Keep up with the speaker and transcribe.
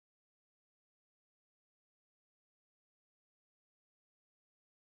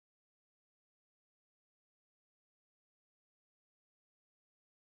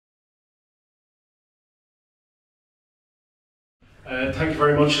Thank you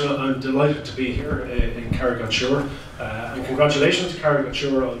very much. I'm delighted to be here in Carrick-on-Suir, and congratulations to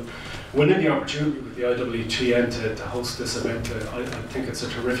Carrick-on-Suir on winning the opportunity with the IWTN to host this event. I think it's a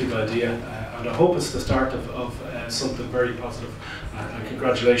terrific idea, and I hope it's the start of something very positive. And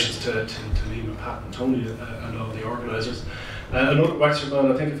congratulations to Liam and Pat and Tony and all the organisers. Another Wexford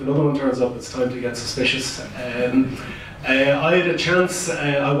man, I think if another one turns up, it's time to get suspicious. I had a chance,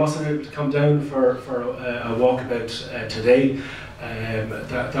 I wasn't able to come down for a walkabout today.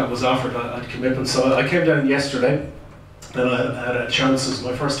 That was offered, I had commitments, so I came down yesterday and I had a chance. It was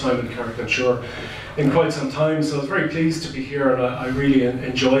my first time in Carrick-on-Suir in quite some time, so I was very pleased to be here and I really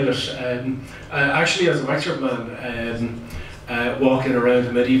enjoyed it. Actually, as a Wexford man, walking around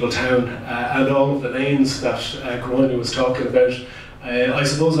a medieval town and all of the lanes that Groyne was talking about, I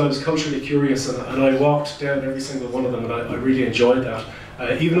suppose I was culturally curious and I walked down every single one of them, and I really enjoyed that.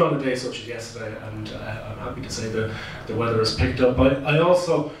 Even on a day such as yesterday, and I'm happy to say the weather has picked up. I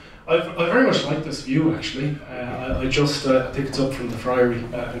very much like this view actually. I think it's up from the Friary,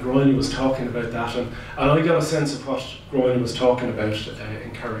 and Groyne was talking about that, and I got a sense of what Groyne was talking about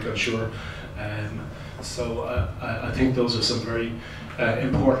in Carrick-on-Suir. So I think those are some very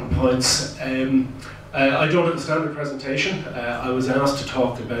important points. I don't have a standard presentation. I was asked to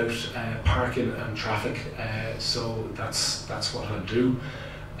talk about parking and traffic, so that's what I'll do.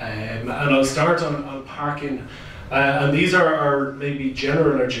 And I'll start on parking, and these are maybe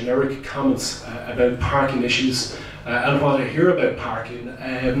general or generic comments about parking issues and what I hear about parking.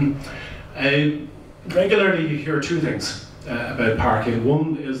 Regularly you hear two things about parking.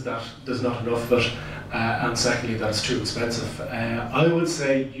 One is that there's not enough of it, and secondly that it's too expensive. I would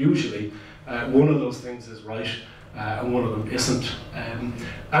say usually one of those things is right, and one of them isn't.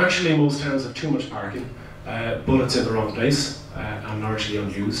 Actually, most towns have too much parking, but it's in the wrong place and largely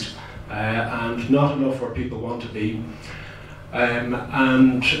unused, and not enough where people want to be.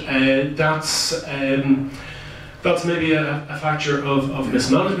 That's maybe a factor of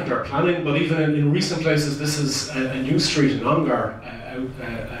mismanagement or planning, but even in recent places, this is a new street in Ongar,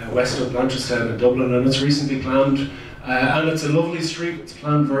 west of Blanchardstown in Dublin, and it's recently planned. And it's a lovely street, it's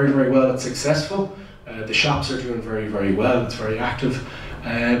planned very, very well, it's successful. The shops are doing very, very well, it's very active,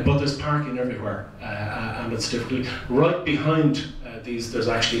 but there's parking everywhere, and it's difficult. Right behind these, there's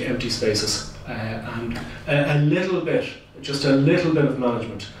actually empty spaces, and a little bit, just a little bit of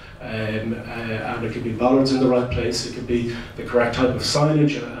management. And it could be bollards in the right place, it could be the correct type of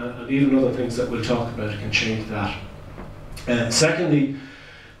signage, and even other things that we'll talk about can change that. Secondly,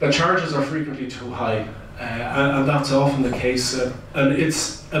 the charges are frequently too high. And that's often the case, and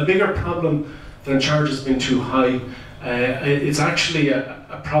it's a bigger problem than charges being too high. It's actually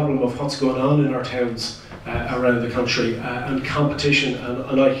a problem of what's going on in our towns around the country, and competition.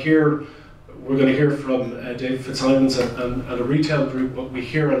 And I hear, we're going to hear from David Fitzsimons and a retail group, but we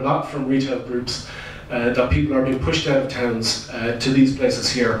hear a lot from retail groups that people are being pushed out of towns to these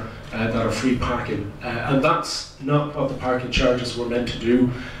places here that are free parking. And that's not what the parking charges were meant to do.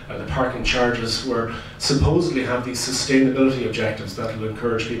 The parking charges were supposedly have these sustainability objectives that will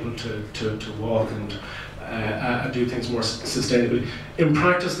encourage people to walk and do things more sustainably. In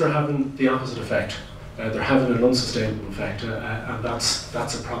practice, they're having the opposite effect. They're having an unsustainable effect, and that's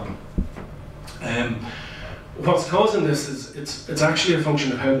a problem. What's causing this is it's actually a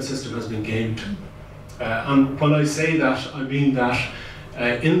function of how the system has been gamed. And when I say that, I mean that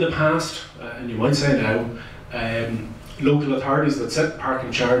in the past, and you might say now, local authorities that set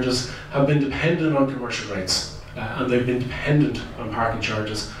parking charges have been dependent on commercial rates, and they've been dependent on parking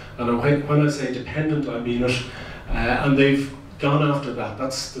charges. And when I say dependent, I mean it. And they've gone after that.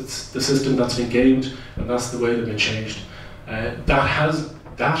 That's the system that's been gamed, and that's the way they've been changed. That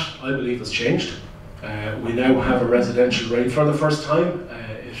I believe has changed. We now have a residential rate for the first time.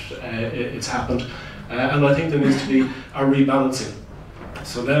 It's happened, and I think there needs to be a rebalancing.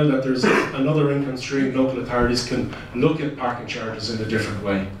 So now that there's another income stream, local authorities can look at parking charges in a different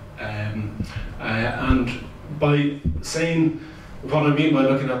way. And by saying what I mean by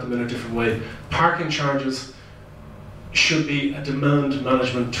looking at them in a different way, parking charges should be a demand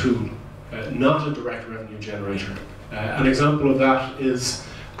management tool, not a direct revenue generator. An example of that is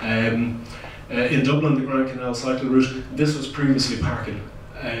in Dublin, the Grand Canal cycle route, this was previously parking.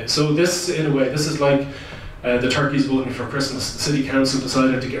 So this, in a way, this is like the turkeys voting for Christmas. The City Council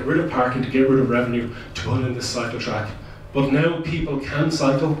decided to get rid of parking, to get rid of revenue, to put in this cycle track. But now people can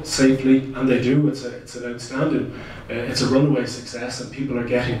cycle safely, and they do. It's an outstanding, it's a runaway success, and people are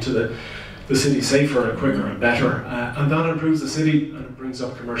getting to the city safer and quicker and better. And that improves the city, and it brings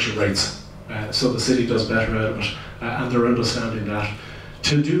up commercial rates. So the city does better out of it, and they're understanding that.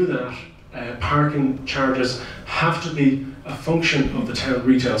 To do that, parking charges have to be a function of the town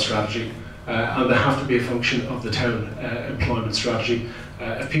retail strategy, and they have to be a function of the town employment strategy.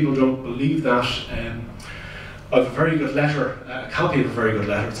 If people don't believe that, I have a very good letter, a copy of a very good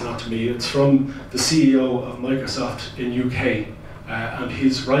letter, it's not to me, it's from the CEO of Microsoft in UK, and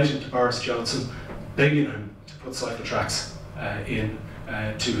he's writing to Boris Johnson, begging him to put cycle tracks in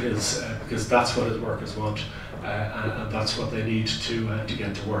to his, because that's what his workers want, and that's what they need to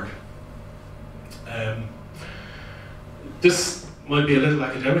get to work. This might be a little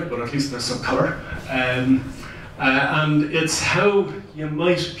academic, but at least there's some colour. And it's how you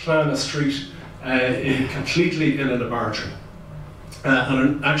might plan a street completely in a laboratory. And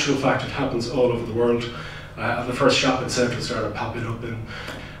in actual fact, it happens all over the world. And the first shopping centres started popping up in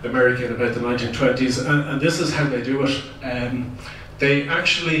America in about the 1920s. And this is how they do it. They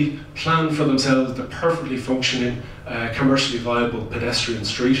actually plan for themselves the perfectly functioning, commercially viable pedestrian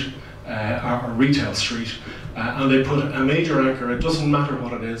street or retail street. And they put a major anchor, it doesn't matter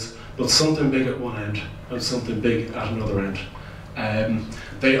what it is, but something big at one end and something big at another end.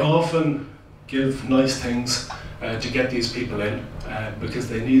 They often give nice things to get these people in because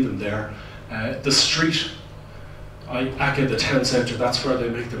they need them there. The street, Acca, the town centre, that's where they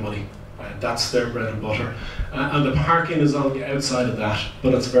make the money. That's their bread and butter. And the parking is on the outside of that,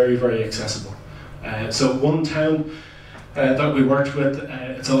 but it's very, very accessible. So one town that we worked with,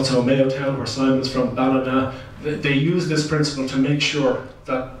 it's also a Mayo town where Simon's from, Ballina. They used this principle to make sure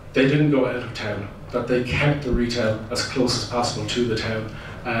that they didn't go out of town, that they kept the retail as close as possible to the town,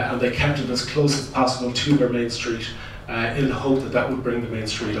 and they kept it as close as possible to their main street in the hope that that would bring the main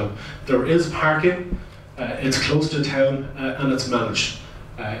street up. There is parking, it's close to town, and it's managed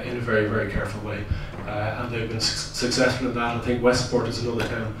in a very, very careful way. And they've been successful in that. I think Westport is another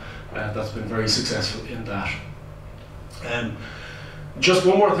town that's been very successful in that. Just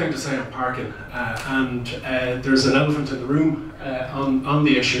one more thing to say on parking, and there's an elephant in the room on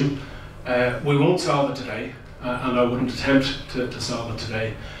the issue. We won't solve it today, and I wouldn't attempt to solve it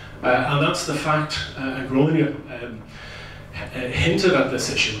today. And that's the fact, and Gráinne hinted at this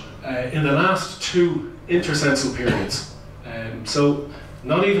issue, in the last 2 intercensual periods, so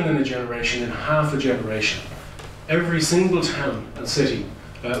not even in a generation, in half a generation, every single town and city,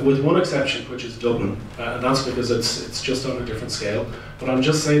 with one exception, which is Dublin, and that's because it's just on a different scale. But I'm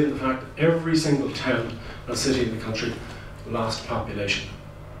just saying the fact every single town and city in the country lost population.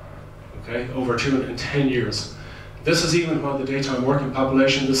 Okay, over 210 years. This is even while the daytime working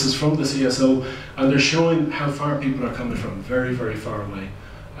population. This is from the CSO, and they're showing how far people are coming from, very, very far away.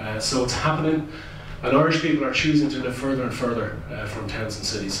 So it's happening, and Irish people are choosing to live further and further from towns and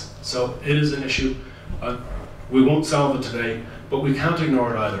cities. So it is an issue. We won't solve it today, but we can't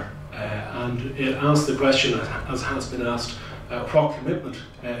ignore it either. And it asks the question, as has been asked, what commitment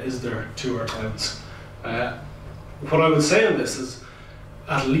is there to our towns? What I would say on this is,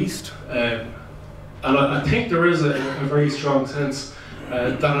 at least, and I think there is a very strong sense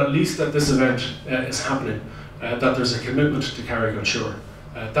that at least that this event is happening, that there's a commitment to Carrick-on-Suir.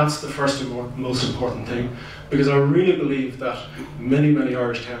 That's the first and most important thing, because I really believe that many, many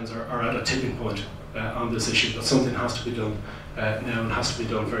Irish towns are at a tipping point on this issue, that something has to be done now, and has to be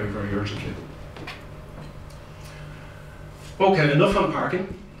done very, very urgently. Okay, enough on parking.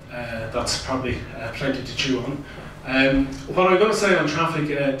 That's probably plenty to chew on. What I'm going to say on traffic,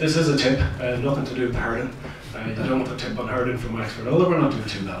 this is a tip, nothing to do with hurling. You don't want a tip on hurling from Wexford, although we're not doing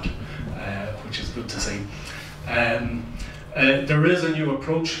too bad, which is good to see. There is a new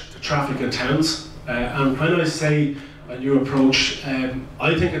approach to traffic in towns, and when I say a new approach,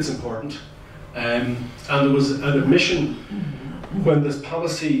 I think it's important. And there was an admission when this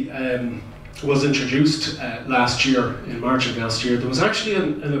policy was introduced last year, in March of last year. There was actually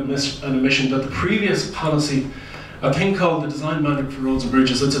an admission that the previous policy, a thing called the Design Manual for Roads and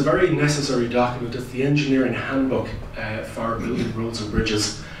Bridges, it's a very necessary document, it's the engineering handbook for building roads and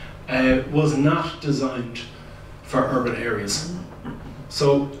bridges, was not designed for urban areas.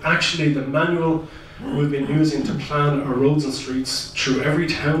 So actually the manual we've been using to plan our roads and streets through every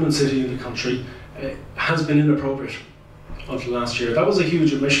town and city in the country has been inappropriate until last year. That was a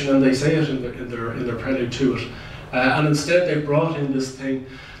huge omission, and they say it in their prelude to it. And instead they brought in this thing,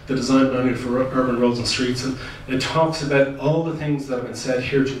 the Design Manual for Urban Roads and Streets, and it talks about all the things that have been said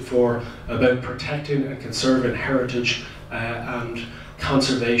heretofore about protecting and conserving heritage and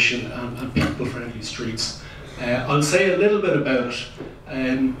conservation and people-friendly streets. I'll say a little bit about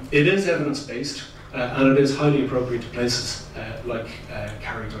it. It is evidence-based, and it is highly appropriate to places like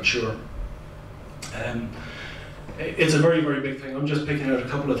Carrick-on-Suir. It's a very, very big thing. I'm just picking out a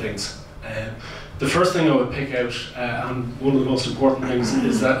couple of things. The first thing I would pick out, and one of the most important things,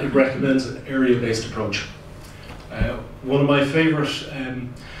 is that it recommends an area-based approach. One of my favourite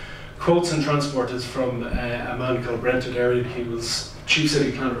quotes in transport is from a man called Brenton Darien. He was chief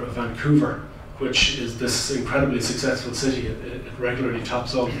city planner of Vancouver, which is this incredibly successful city. It regularly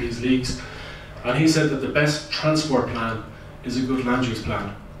tops all of these leagues. And he said that the best transport plan is a good land use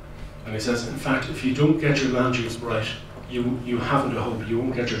plan. And he says, in fact, if you don't get your land use right, you haven't a hope, you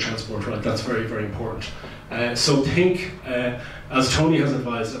won't get your transport right. That's very, very important. So think, as Tony has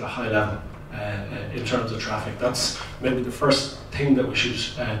advised, at a high level in terms of traffic. That's maybe the first thing that we should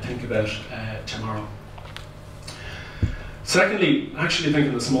think about tomorrow. Secondly, actually think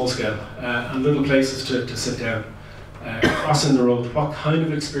on the small scale and little places to sit down. Crossing the road, what kind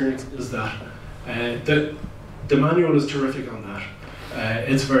of experience is that? The manual is terrific on that.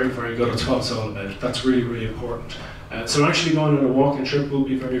 It's very, very good. It's what it's all about. That's really, really important. So actually going on a walking trip will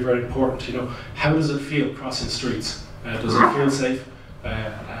be very, very important. You know, how does it feel crossing streets? Does it feel safe?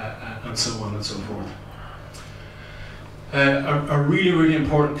 And so on and so forth. A really, really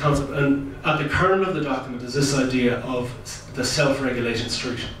important concept, and at the kernel of the document is this idea of the self-regulating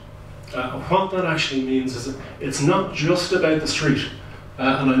street. What that actually means is that it's not just about the street.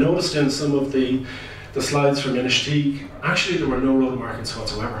 And I noticed in some of the slides from Inistioge, actually there were no road markings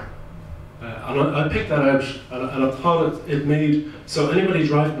whatsoever. And I picked that out, and I thought it made, so anybody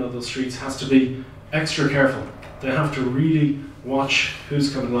driving on those streets has to be extra careful. They have to really watch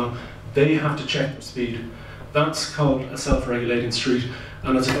who's coming along. They have to check their speed. That's called a self-regulating street,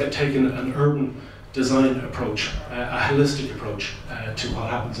 and it's about taking an urban design approach, a holistic approach to what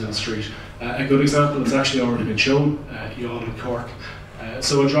happens in the street. A good example has actually already been shown, Youghal in Cork.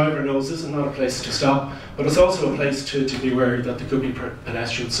 So a driver knows this is not a place to stop, but it's also a place to be wary that there could be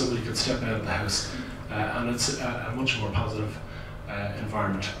pedestrians, somebody could step out of the house, and it's a much more positive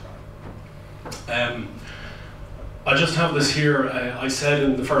environment. I just have this here. I said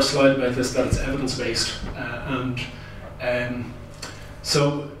in the first slide about this that it's evidence-based,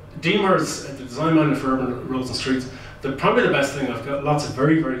 so DMERS, the Design Manual for Urban Roads and Streets, probably the best thing, I've got lots of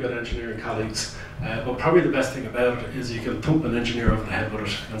very, very good engineering colleagues, but probably the best thing about it is you can thump an engineer over the head with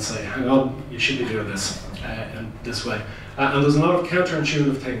it and say, hang on, you should be doing this in this way. And there's a lot of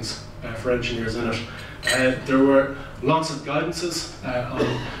counterintuitive things for engineers in it. There were lots of guidances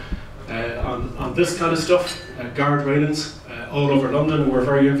on this kind of stuff, guard railings all over London, and we're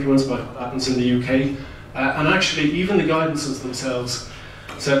very influenced by what happens in the UK. And actually, even the guidances themselves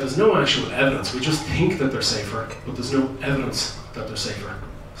said there's no actual evidence. We just think that they're safer, but there's no evidence that they're safer.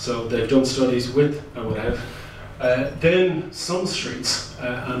 So they've done studies with and without. Then some streets,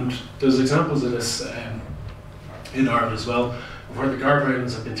 and there's examples of this in Ireland as well, where the guard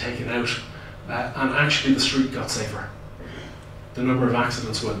railings have been taken out, and actually the street got safer. The number of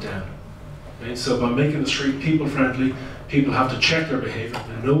accidents went down. Okay? So by making the street people-friendly, people have to check their behaviour.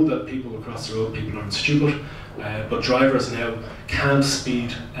 They know that people across the road, people aren't stupid, but drivers now can't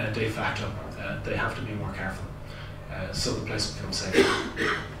speed de facto. They have to be more careful. So the place becomes safer.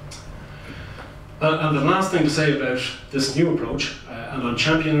 And the last thing to say about this new approach, and I'm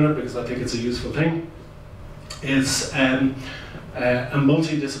championing it because I think it's a useful thing, is a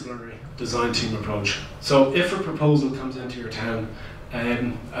multidisciplinary design team approach. So if a proposal comes into your town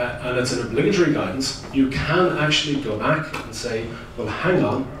and it's an obligatory guidance, you can actually go back and say, well, hang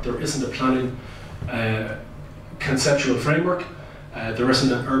on, there isn't a planning conceptual framework, there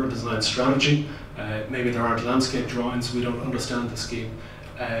isn't an urban design strategy, maybe there aren't landscape drawings, we don't understand the scheme.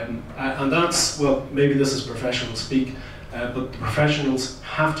 And that's, well, maybe this is professional speak, but the professionals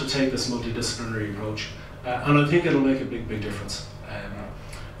have to take this multidisciplinary approach, and I think it'll make a big, big difference.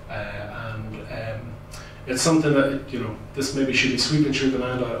 It's something that, you know, this maybe should be sweeping through the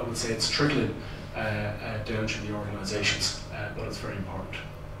land. I would say it's trickling down through the organisations, but it's very important.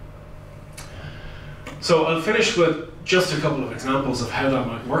 So I'll finish with just a couple of examples of how that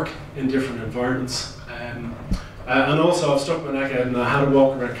might work in different environments. And also I've stuck my neck out and I had a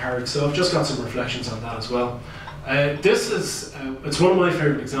walk around Carrick, so I've just got some reflections on that as well. This is, it's one of my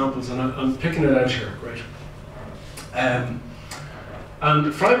favourite examples, and I'm picking it out here, great.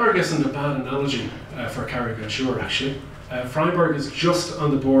 And Freiburg isn't a bad analogy for Carrick and Shore, actually. Freiburg is just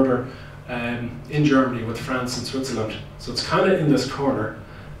on the border in Germany with France and Switzerland, so it's kind of in this corner.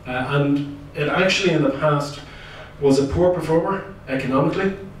 And it actually in the past was a poor performer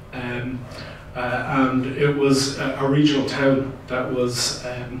economically, and it was a regional town that was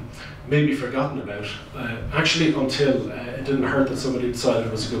maybe forgotten about, actually until it didn't hurt that somebody decided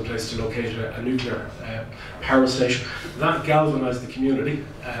it was a good place to locate a nuclear power station. That galvanised the community,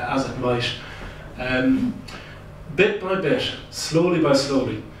 as it might. Bit by bit, slowly by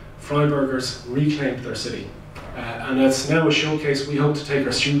slowly, Freiburgers reclaimed their city. And it's now a showcase. We hope to take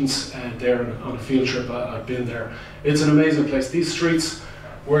our students there on a field trip. I've been there. It's an amazing place. These streets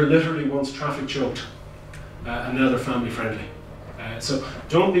were literally once traffic choked, and now they're family friendly. So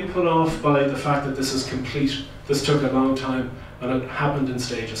don't be put off by the fact that this is complete. This took a long time and it happened in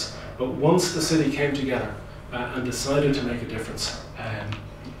stages. But once the city came together and decided to make a difference,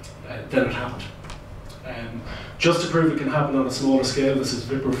 then it happened. Just to prove it can happen on a smaller scale, this is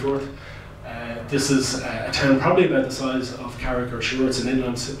Wipperfurt. This is a town probably about the size of Carrick-on-Suir. It's an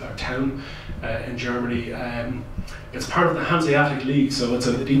inland town in Germany. It's part of the Hanseatic League, so it's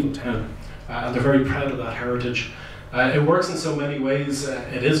a medieval town, and they're very proud of that heritage. It works in so many ways.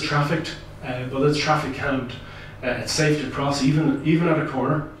 It is trafficked, but it's traffic calmed. It's safe to cross, even at a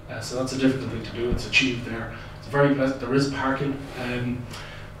corner, so that's a difficult thing to do. It's achieved there. It's very pleasant. There is parking.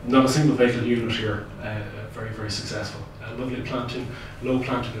 Not a single vehicle unit here. Very, very successful. Lovely planting, low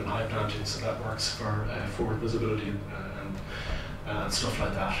planting and high planting, so that works for forward visibility and stuff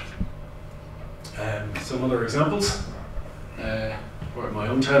like that. Some other examples. Or my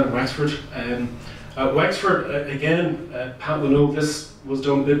own town, Wexford. Wexford, again, Pat will know this was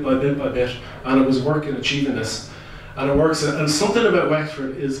done bit by bit by bit, and it was work in achieving this. And it works, and something about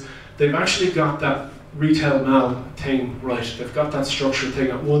Wexford is they've actually got that retail mall thing right. They've got that structured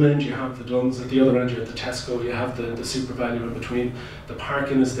thing. At one end you have the Dunnes, at the other end you have the Tesco, you have the Super Value in between. The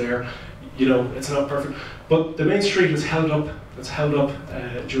parking is there. You know, it's not perfect. But the main street is held up. It's held up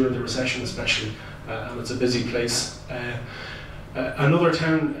during the recession especially, and it's a busy place. Another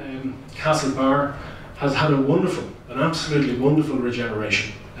town, Castlebar, has had an absolutely wonderful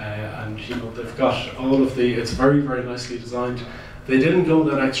regeneration. And you know, they've got all of it's very, very nicely designed. They didn't go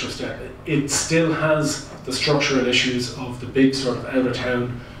that extra step. It still has the structural issues of the big sort of outer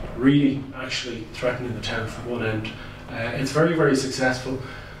town really actually threatening the town from one end. It's very, very successful,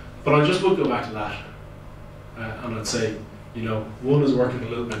 but I just would go back to that. And I'd say, you know, one is working a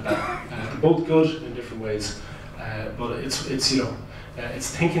little bit better. They're both good in different ways, but it's you know,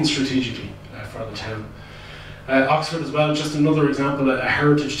 it's thinking strategically for the town. Oxford as well, just another example, a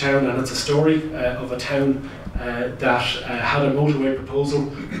heritage town, and it's a story of a town that had a motorway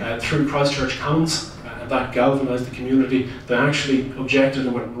proposal through Christchurch Commons, and that galvanised the community. They actually objected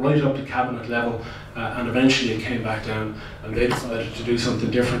and went right up to cabinet level, and eventually it came back down, and they decided to do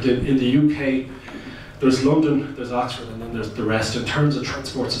something different. In the UK, there's London, there's Oxford, and then there's the rest in terms of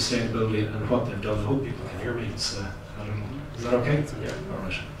transport sustainability and what they've done. I hope people can hear me. I don't know. Is that okay? Yeah. All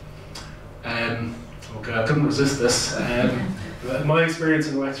right. Okay, I couldn't resist this. My experience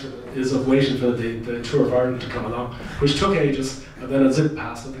in Wexford is of waiting for the Tour of Ireland to come along, which took ages, and then it zipped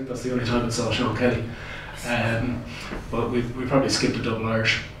past. I think that's the only time I saw Sean Kelly. But we probably skipped a double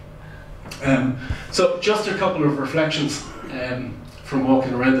Irish. So just a couple of reflections from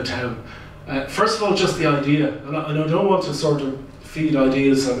walking around the town. First of all, just the idea, and I don't want to sort of feed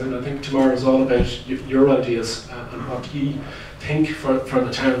ideas. I mean, I think tomorrow is all about your ideas and what you think for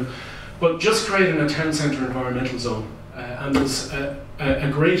the town. But just creating a town centre environmental zone. And there's a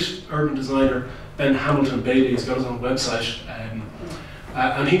great urban designer, Ben Hamilton Bailey, he's got his own website.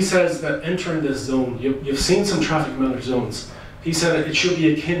 And he says that entering this zone, you've seen some traffic managed zones. He said it should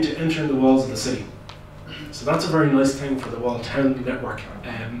be akin to entering the walls of the city. So that's a very nice thing for the Wall Town network.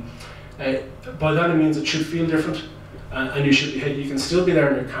 By that it means it should feel different, and you can still be there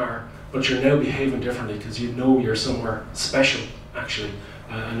in your car, but you're now behaving differently because you know you're somewhere special, actually.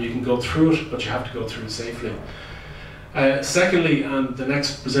 And you can go through it, but you have to go through it safely. Secondly, and the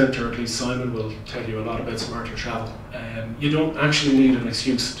next presenter, at least Simon, will tell you a lot about smarter travel. You don't actually need an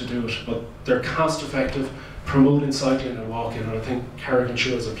excuse to do it, but they're cost effective, promoting cycling and walking, and I think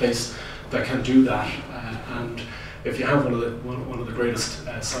Carrick-on-Suir is a place that can do that. And if you have one of the greatest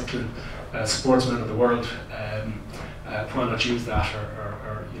cycling sportsmen in the world, why not use that?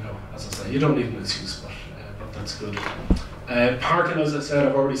 Or you know, as I say, you don't need an excuse, but that's good. Parking, as I said,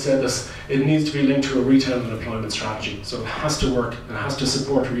 I've already said this, it needs to be linked to a retail and employment strategy. So it has to work, it has to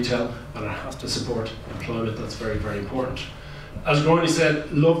support retail, and it has to support employment. That's very, very important. As Gráinne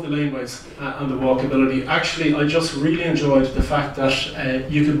said, love the laneways and the walkability. Actually, I just really enjoyed the fact that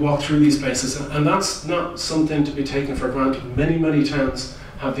you could walk through these places, and that's not something to be taken for granted. Many, many towns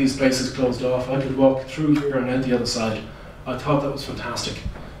have these places closed off. I could walk through here and out the other side. I thought that was fantastic.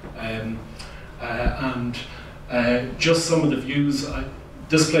 Just some of the views,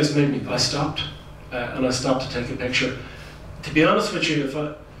 this place made me, I stopped, and I stopped to take a picture. To be honest with you,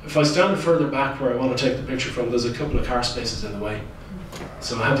 if I stand further back where I want to take the picture from, there's a couple of car spaces in the way.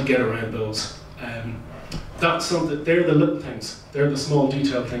 So I had to get around those. That's something, they're the little things, they're the small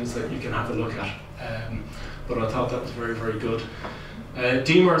detail things that you can have a look at. but I thought that was very, very good.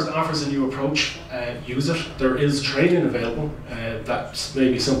 DMARS offers a new approach. Use it. There is training available. That's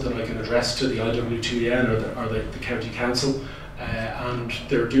maybe something I can address to the IWTN or the County Council, and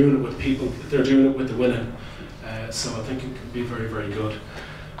they're doing it with people. They're doing it with the women. So I think it can be very, very good.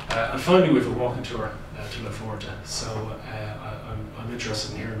 And finally, we have a walking tour to look forward to. So I'm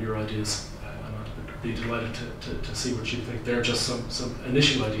interested in hearing your ideas, and I'd be delighted to see what you think. They're just some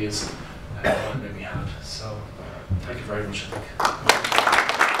initial ideas that I maybe had. So thank you very much, I think.